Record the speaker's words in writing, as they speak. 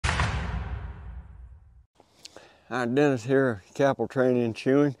Hi, Dennis here, Cattle Training and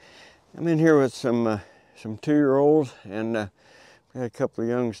Shoeing. I'm in here with some 2-year-olds, and got a couple of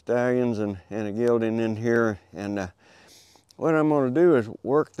young stallions and a gelding in here. And what I'm going to do is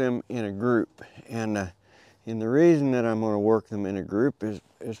work them in a group. And the reason that I'm going to work them in a group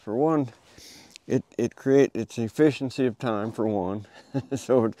is for one, it creates its efficiency of time for one,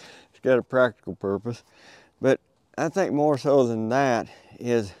 so it's got a practical purpose. But I think more so than that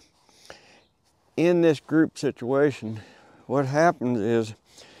is, in this group situation, what happens is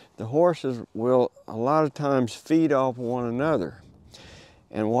the horses will a lot of times feed off one another.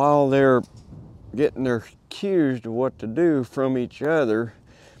 And while they're getting their cues to what to do from each other,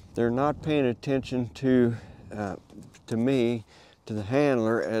 they're not paying attention to me, to the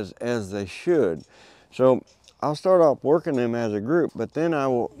handler, as they should. So I'll start off working them as a group, but then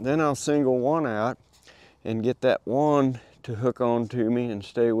I'll single one out and get that one to hook on to me and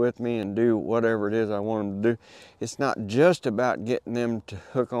stay with me and do whatever it is I want them to do. It's not just about getting them to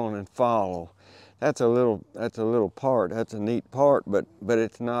hook on and follow. That's a little part, that's a neat part, but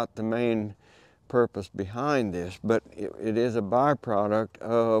it's not the main purpose behind this. But it is a byproduct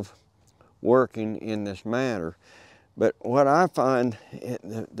of working in this manner. But what I find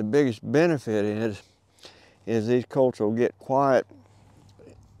the biggest benefit is these colts will get quiet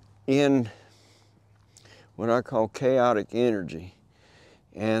in what I call chaotic energy,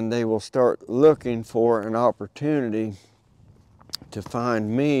 and they will start looking for an opportunity to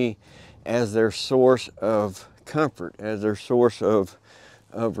find me as their source of comfort, as their source of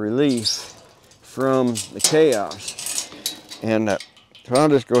relief from the chaos. And so I'll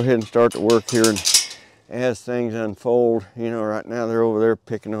just go ahead and start the work here, and as things unfold, you know, right now they're over there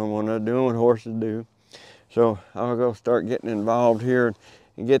picking on one another, doing what horses do. So I'll go start getting involved here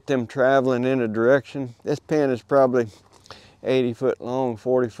and get them traveling in a direction. This pen is probably 80 foot long,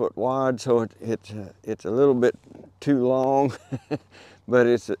 40 foot wide, so it's a little bit too long, but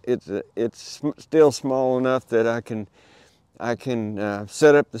it's still small enough that I can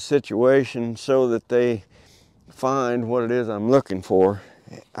set up the situation so that they find what it is I'm looking for.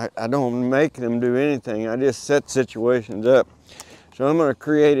 I don't make them do anything, I just set situations up. So I'm going to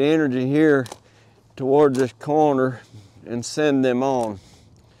create energy here towards this corner and send them on,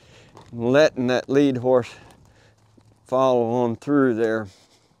 letting that lead horse follow on through there.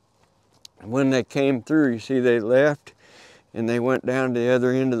 When they came through, you see they left and they went down to the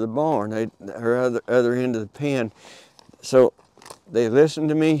other end of the barn, or other end of the pen. So they listened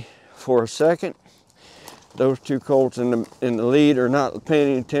to me for a second. Those two colts in the lead are not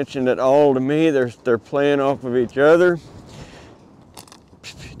paying attention at all to me. They're playing off of each other.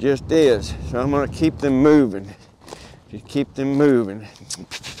 Just is. So I'm going to keep them moving. Just keep them moving.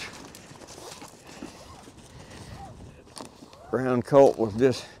 Brown colt was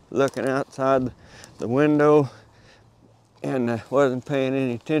just looking outside the window and wasn't paying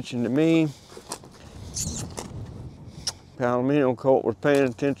any attention to me. Palomino colt was paying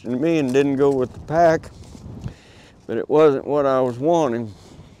attention to me and didn't go with the pack, but it wasn't what I was wanting.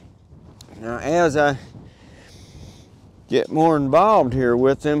 Now, as I get more involved here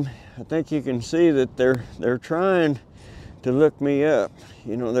with them, I think you can see that they're trying to look me up.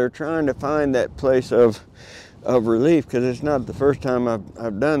 You know, they're trying to find that place of relief, because it's not the first time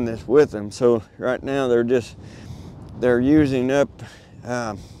I've done this with them. So right now they're using up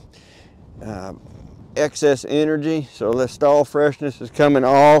excess energy, so the stall freshness is coming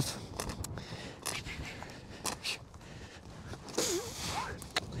off.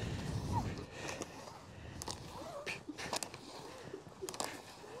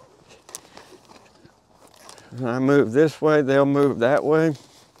 When I move this way, they'll move that way.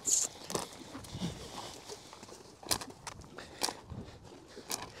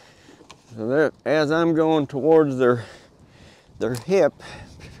 So as I'm going towards their hip,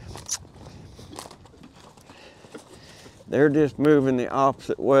 they're just moving the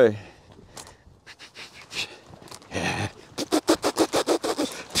opposite way.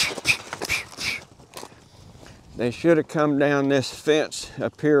 They should have come down this fence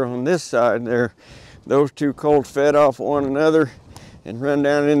up here on this side there. Those two colts fed off one another and run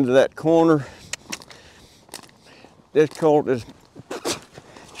down into that corner. This colt is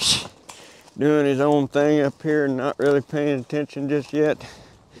doing his own thing up here and not really paying attention just yet.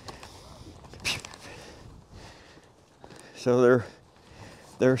 So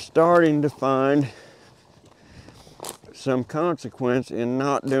they're starting to find some consequence in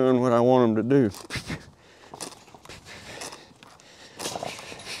not doing what I want them to do.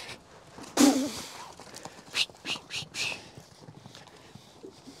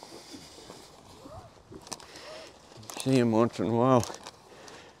 See him once in a while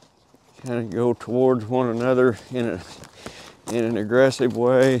kind of go towards one another in an aggressive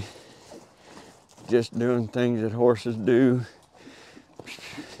way, just doing things that horses do.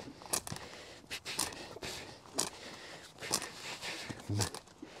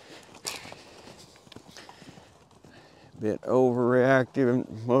 Bit overreactive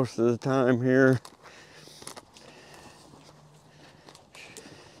most of the time here.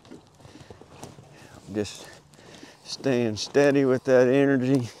 Just staying steady with that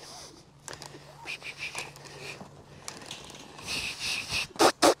energy.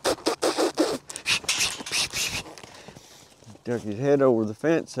 Took his head over the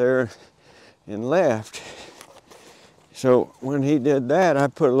fence there and left. So when he did that, I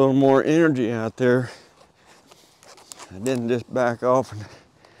put a little more energy out there. I didn't just back off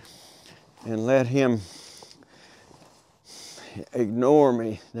and let him ignore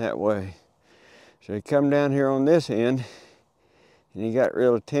me that way. So he come down here on this end and he got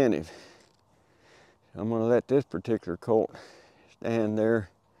real attentive. So I'm gonna let this particular colt stand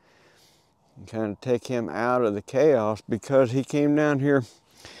there and kind of take him out of the chaos, because he came down here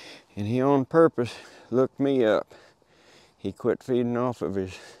and he on purpose looked me up. He quit feeding off of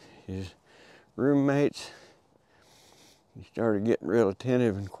his roommates. He started getting real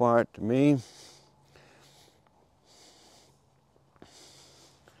attentive and quiet to me.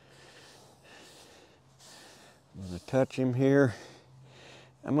 I'm going to touch him here.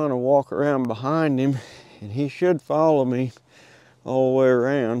 I'm going to walk around behind him and he should follow me all the way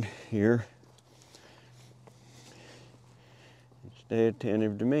around here and stay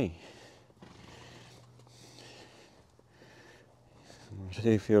attentive to me. Let's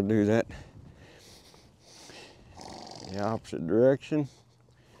see if he'll do that the opposite direction.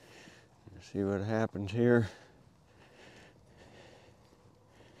 Let's see what happens here.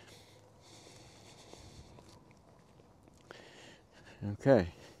 Okay.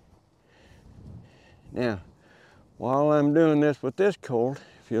 Now, while I'm doing this with this colt,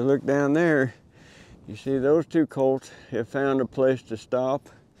 if you look down there, you see those two colts have found a place to stop,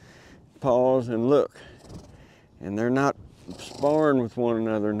 pause, and look. And they're not sparring with one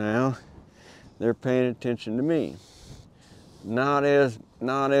another now. They're paying attention to me. Not as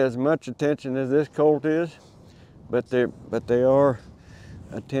much attention as this colt is, but they are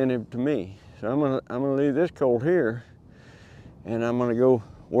attentive to me. So I'm gonna leave this colt here, and I'm gonna go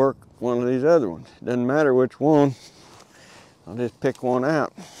work one of these other ones. Doesn't matter which one. I'll just pick one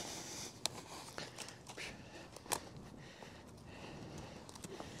out.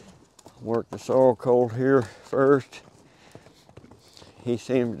 Work the sorrel colt here first. He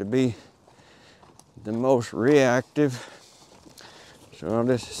seems to be the most reactive. So I'll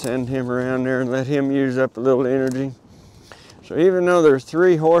just send him around there and let him use up a little energy. So even though there's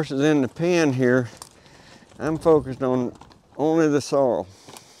 3 horses in the pen here, I'm focused on only the sorrel.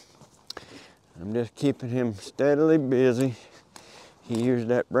 I'm just keeping him steadily busy. He used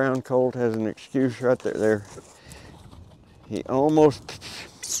that brown colt as an excuse right there. He almost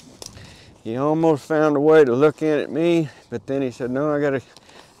found a way to look in at me, but then he said, no, I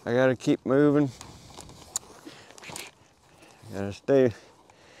gotta keep moving. Gotta stay.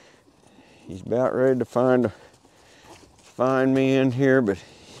 He's about ready to find me in here, but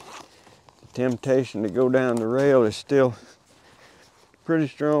the temptation to go down the rail is still pretty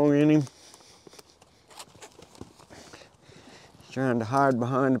strong in him. He's trying to hide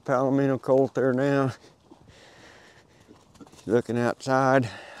behind the Palomino colt there now. He's looking outside,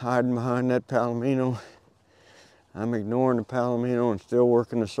 hiding behind that Palomino. I'm ignoring the Palomino and still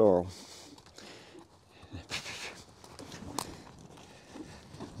working the sorrel.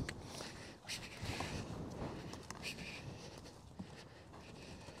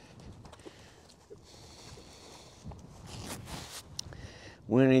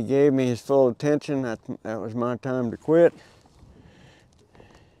 When he gave me his full attention, that was my time to quit.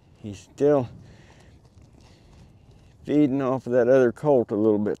 He's still feeding off of that other colt a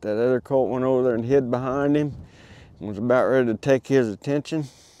little bit. That other colt went over there and hid behind him and was about ready to take his attention.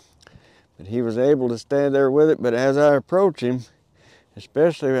 But he was able to stay there with it. But as I approach him,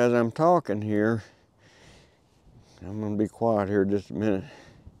 especially as I'm talking here, I'm going to be quiet here just a minute.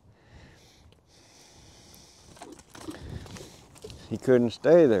 He couldn't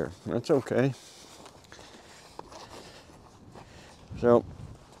stay there. That's okay. So,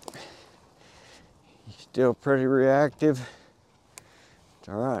 he's still pretty reactive. It's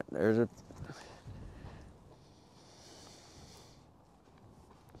all right. There's a...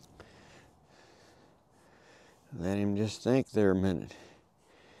 Let him just think there a minute.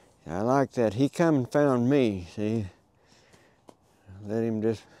 I like that. He come and found me, see? Let him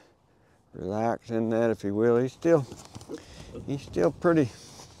just relax in that, if he will. He's still pretty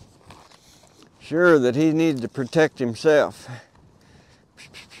sure that he needs to protect himself.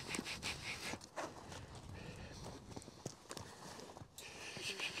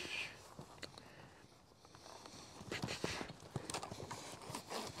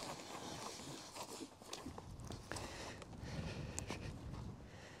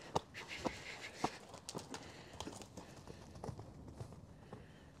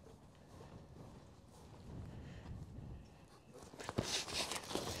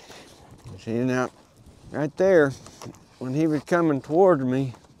 See, now, right there, when he was coming towards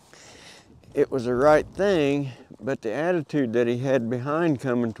me, it was the right thing, but the attitude that he had behind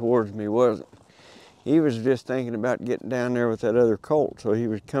coming towards me wasn't. He was just thinking about getting down there with that other colt, so he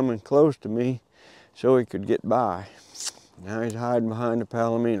was coming close to me so he could get by. Now he's hiding behind the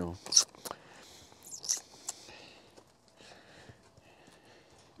Palomino.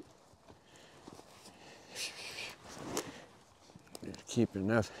 Just keep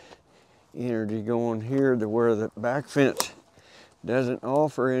enough energy going here to where the back fence doesn't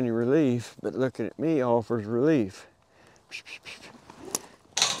offer any relief, but looking at me offers relief.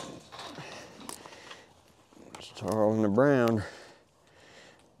 Sorrel and the brown.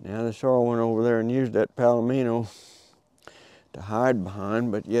 Now the sorrel went over there and used that Palomino to hide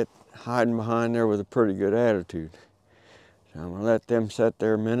behind, but yet hiding behind there with a pretty good attitude. So I'm gonna let them sit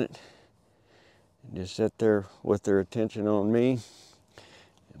there a minute and just sit there with their attention on me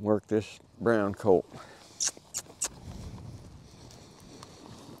and work this brown colt.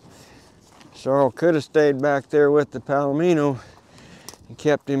 Sorrel could have stayed back there with the Palomino and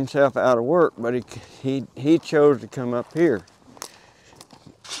kept himself out of work, but he chose to come up here.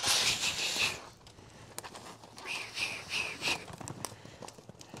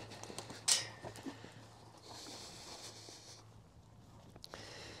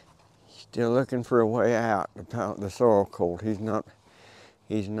 Still looking for a way out, the sorrel colt. He's not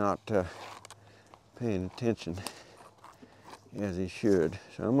paying attention as he should.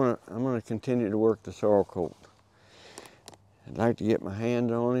 So I'm gonna continue to work the sorrel colt. I'd like to get my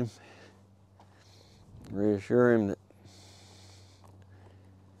hands on him, reassure him that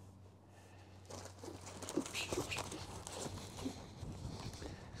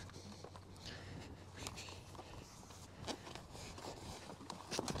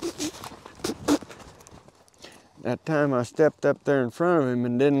that time I stepped up there in front of him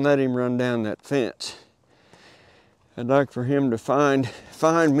and didn't let him run down that fence. I'd like for him to find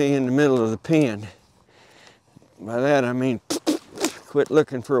me in the middle of the pen. By that I mean quit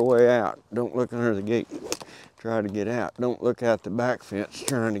looking for a way out. Don't look under the gate, try to get out. Don't look out the back fence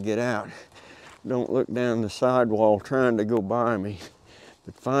trying to get out. Don't look down the sidewall trying to go by me,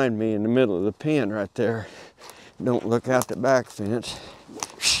 but find me in the middle of the pen right there. Don't look out the back fence.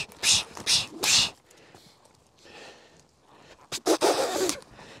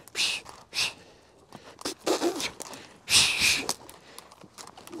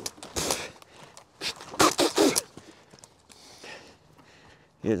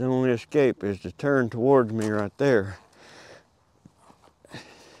 His only escape is to turn towards me right there.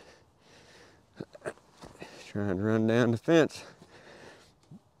 Trying to run down the fence.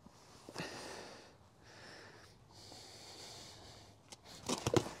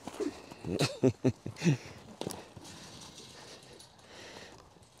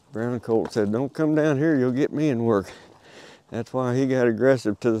 Brown colt said, "Don't come down here, you'll get me in work." That's why he got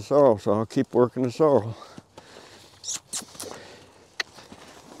aggressive to the sorrel, so I'll keep working the sorrel.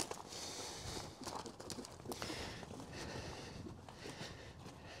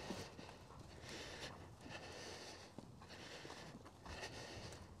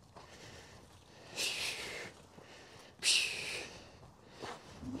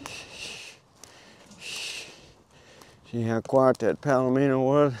 See how quiet that Palomino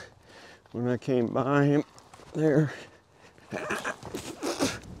was when I came by him there.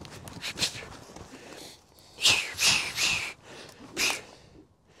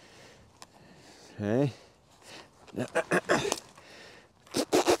 Okay. Now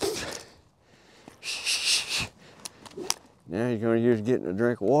he's going to use getting a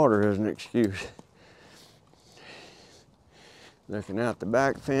drink of water as an excuse. Looking out the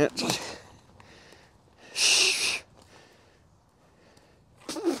back fence.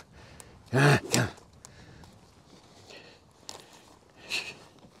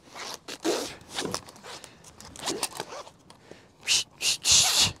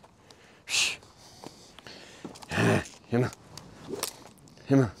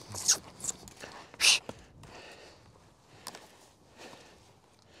 Come on.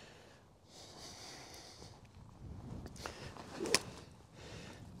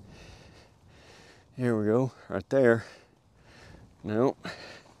 Here we go, right there. Nope.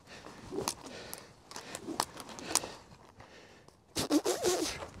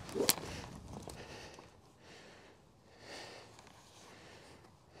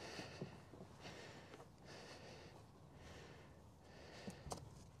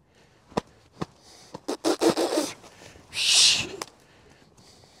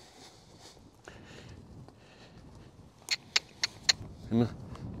 Come on.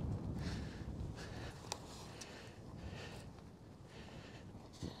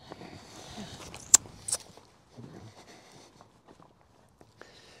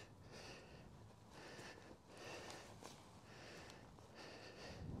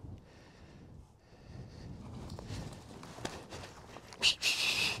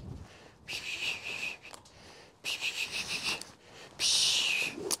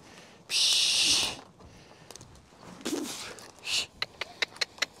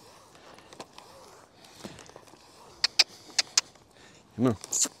 Come on.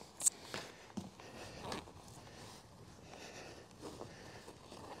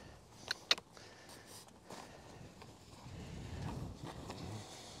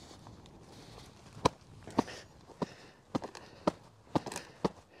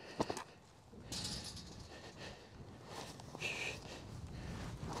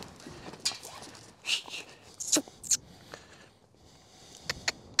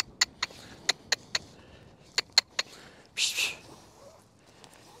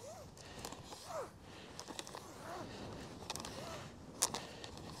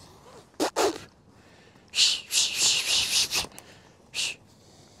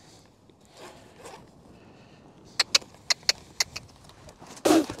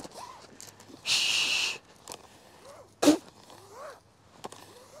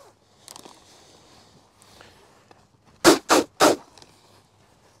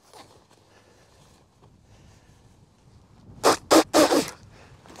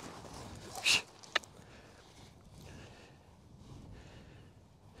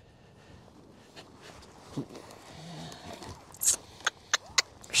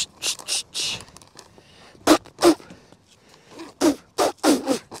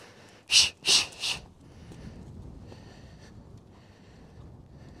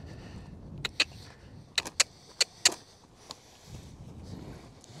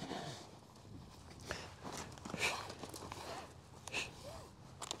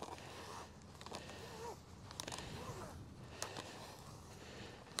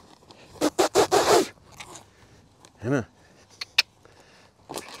 Come on.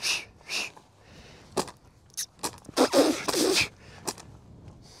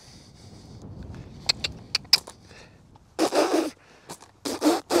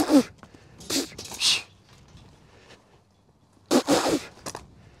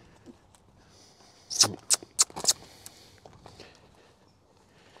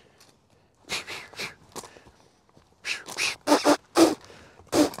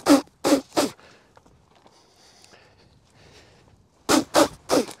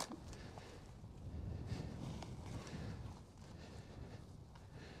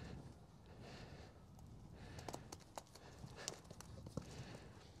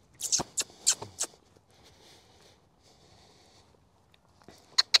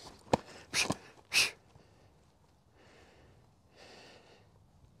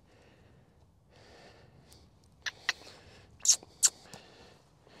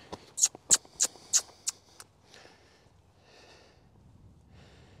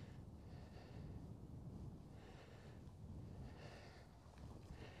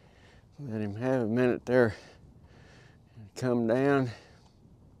 Let him have a minute there and come down.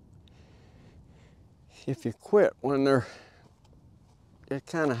 If you quit when they're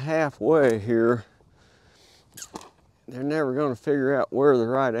kind of halfway here, they're never going to figure out where the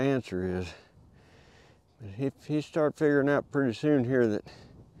right answer is. But if he start figuring out pretty soon here that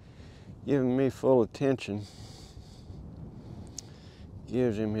giving me full attention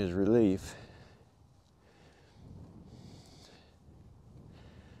gives him his relief.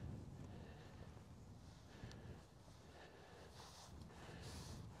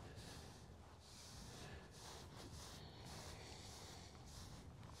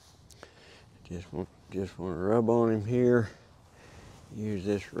 Just want to rub on him here. Use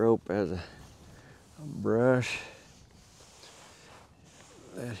this rope as a brush.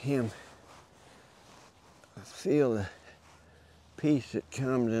 Let him feel the peace that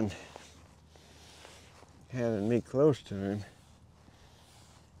comes in having me close to him.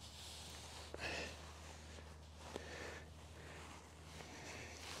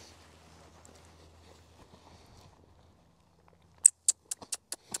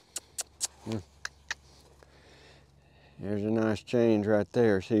 There's a nice change right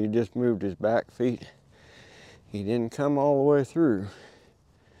there. See, he just moved his back feet. He didn't come all the way through,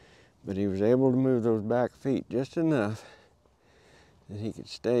 but he was able to move those back feet just enough that he could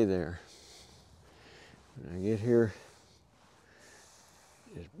stay there. When I get here,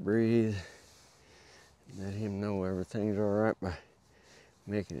 just breathe and let him know everything's all right by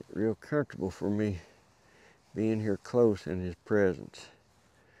making it real comfortable for me being here close in his presence.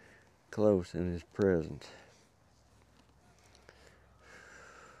 Close in his presence.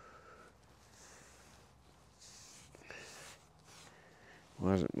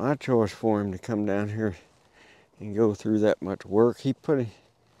 Wasn't my choice for him to come down here and go through that much work. He put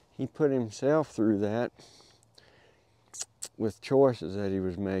himself through that with choices that he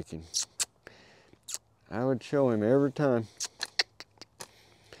was making. I would show him every time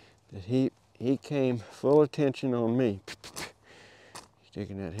that he came full attention on me.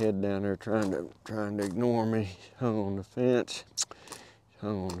 Sticking that head down there trying to ignore me. Hung on the fence.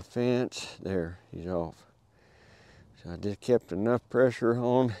 Hung on the fence. There, he's off. So I just kept enough pressure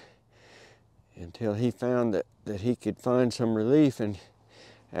on until he found that he could find some relief and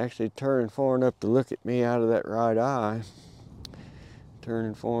actually turning far enough to look at me out of that right eye.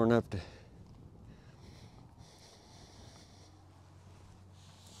 Turning far enough to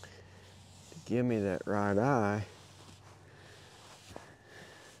give me that right eye.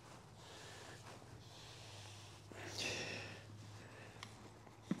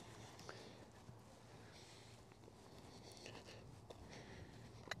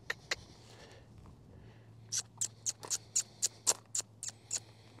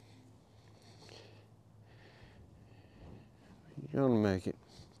 He's gonna make it.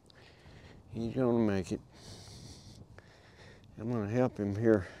 He's gonna make it. I'm gonna help him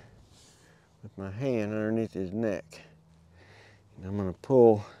here with my hand underneath his neck. And I'm gonna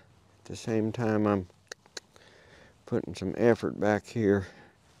pull at the same time I'm putting some effort back here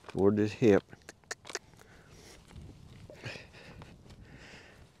toward his hip.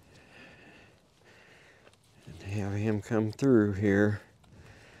 And have him come through here.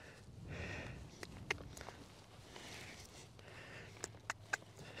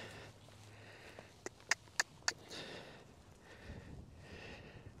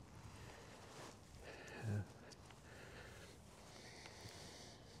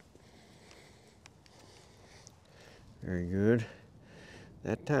 Very good.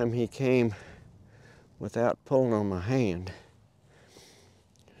 That time he came without pulling on my hand.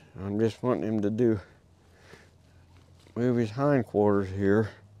 I'm just wanting him to move his hindquarters here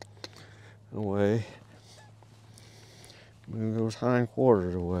away. Move those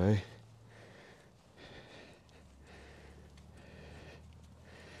hindquarters away.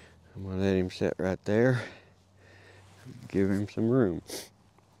 I'm gonna let him sit right there. Give him some room.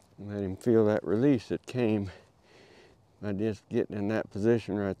 Let him feel that release that came by just getting in that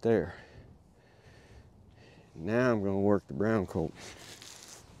position right there. Now I'm going to work the brown colt.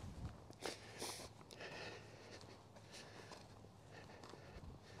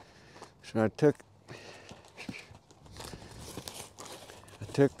 So I took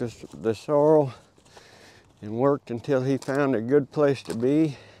the sorrel and worked until he found a good place to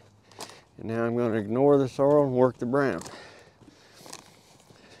be. And now I'm going to ignore the sorrel and work the brown.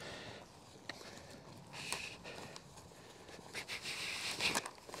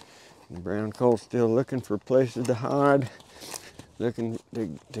 The brown colt's still looking for places to hide, looking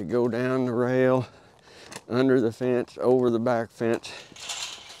to go down the rail, under the fence, over the back fence,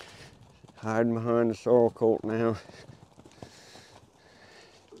 hiding behind the sorrel colt now.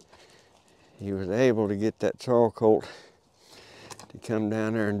 He was able to get that sorrel colt to come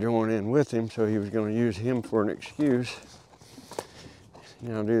down there and join in with him, so he was going to use him for an excuse.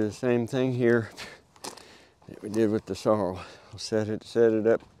 Now I'll do the same thing here that we did with the sorrel. I'll set it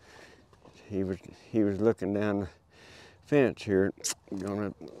up. He was looking down the fence here,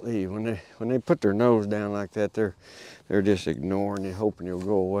 gonna leave. When they put their nose down like that, they're just ignoring you, hoping you'll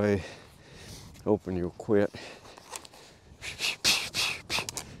go away, hoping you'll quit.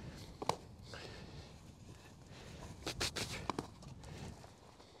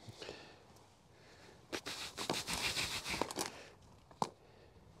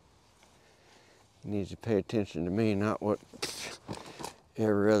 He needs to pay attention to me, not what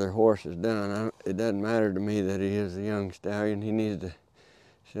every other horse has done. It doesn't matter to me that he is a young stallion. He needs to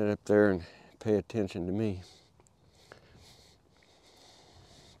sit up there and pay attention to me.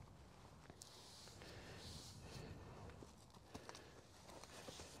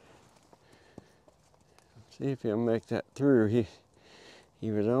 See if he'll make that through.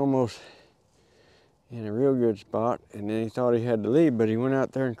 He was almost in a real good spot, and then he thought he had to leave, but he went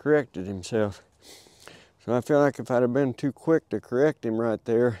out there and corrected himself. So I feel like if I'd have been too quick to correct him right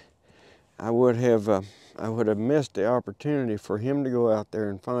there, I would have missed the opportunity for him to go out there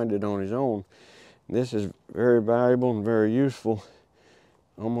and find it on his own. This is very valuable and very useful,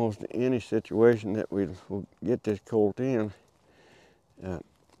 almost any situation that we'll get this colt in. I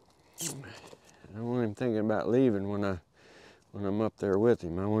don't want him thinking about leaving when I'm up there with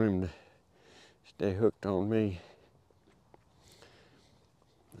him. I want him to stay hooked on me.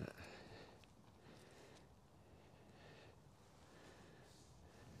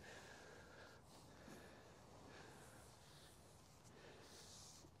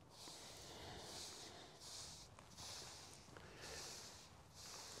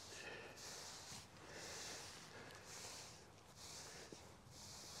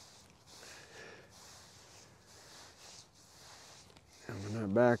 I'm gonna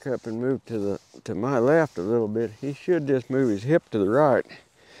back up and move to my left a little bit. He should just move his hip to the right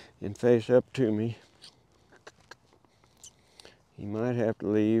and face up to me. He might have to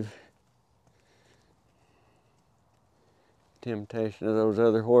leave. Temptation of those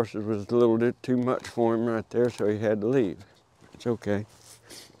other horses was a little bit too much for him right there, so he had to leave. It's okay.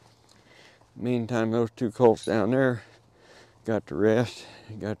 Meantime, those two colts down there got to rest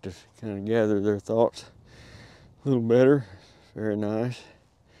and got to kind of gather their thoughts a little better. Very nice.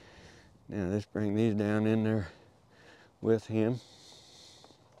 Now let's bring these down in there with him.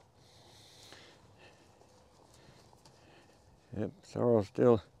 Yep, Sorrel's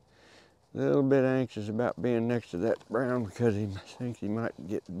still a little bit anxious about being next to that brown because he thinks he might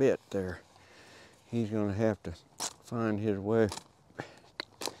get bit there. He's going to have to find his way.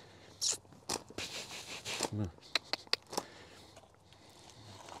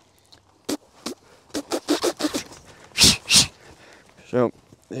 So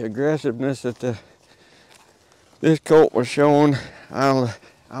the aggressiveness that this colt was showing,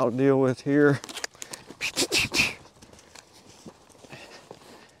 I'll deal with here.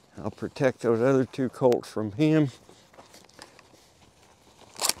 I'll protect those other two colts from him.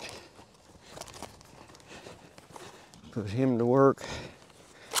 Put him to work.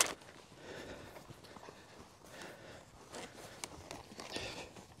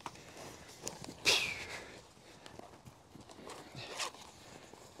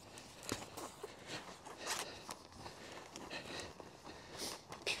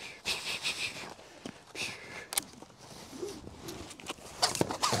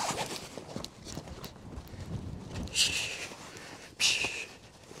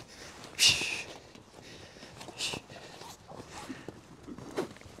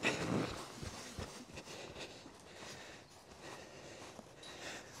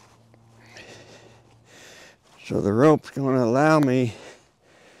 So the rope's going to allow me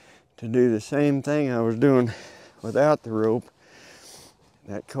to do the same thing I was doing without the rope.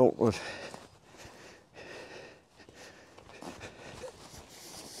 That colt was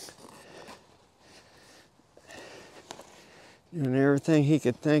doing everything he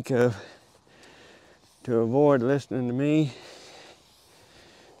could think of to avoid listening to me.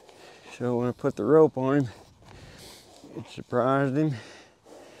 So when I put the rope on him, it surprised him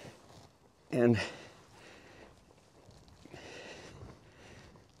and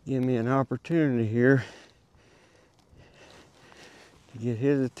give me an opportunity here to get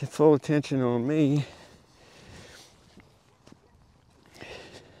his full attention on me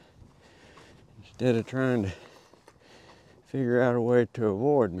instead of trying to figure out a way to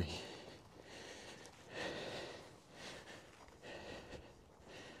avoid me.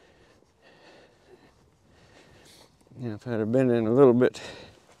 Now, if I'd have been in a little bit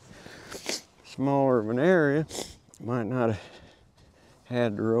smaller of an area, I might not have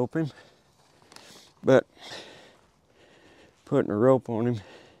had to rope him, but putting a rope on him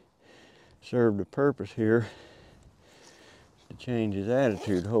served a purpose here to change his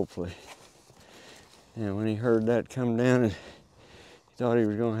attitude, hopefully. And when he heard that come down and he thought he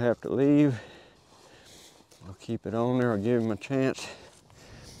was going to have to leave, I'll keep it on there. I'll give him a chance.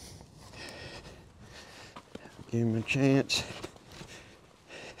 Give him a chance.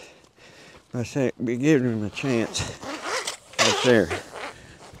 I say be giving him a chance right there.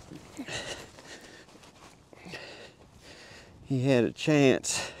 He had a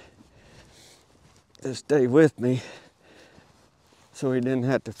chance to stay with me so he didn't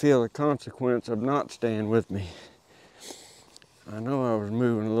have to feel the consequence of not staying with me. I know I was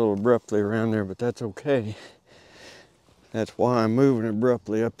moving a little abruptly around there, but that's okay. That's why I'm moving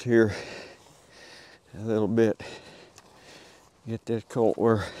abruptly up here a little bit. Get this colt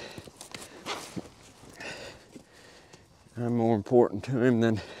where I'm more important to him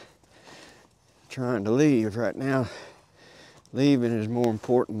than trying to leave right now. Leaving is more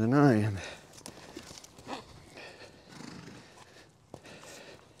important than I am.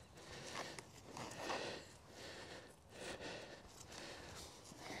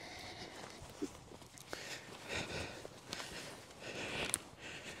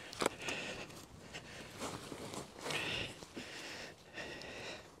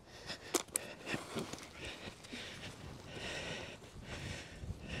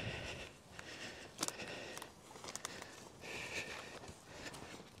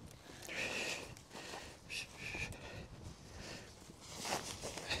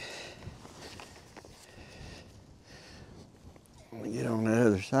 Get on the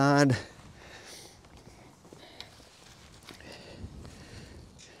other side.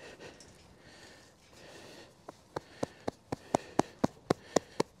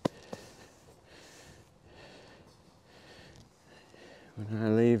 When I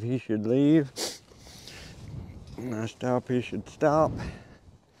leave, he should leave. When I stop, he should stop.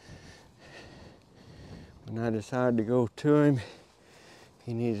 When I decide to go to him,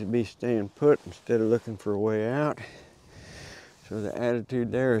 he needs to be staying put instead of looking for a way out. So the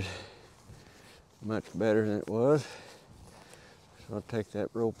attitude there is much better than it was. So I'll take that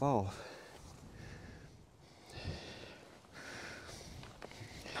rope off.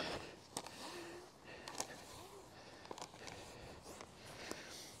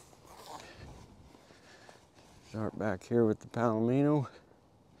 Start back here with the Palomino.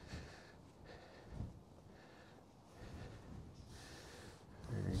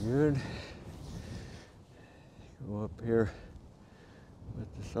 Very good. Go up here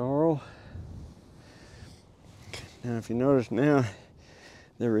with the sorrel. Now if you notice now,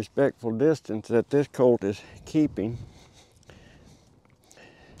 the respectful distance that this colt is keeping,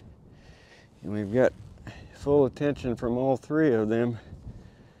 and we've got full attention from all three of them,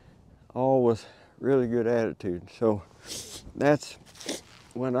 all with really good attitude. So that's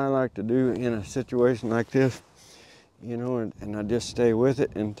what I like to do in a situation like this, you know, and I just stay with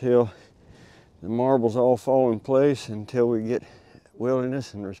it until the marbles all fall in place, until we get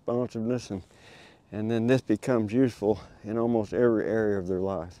willingness and responsiveness, and then this becomes useful in almost every area of their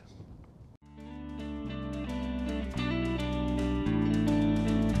life.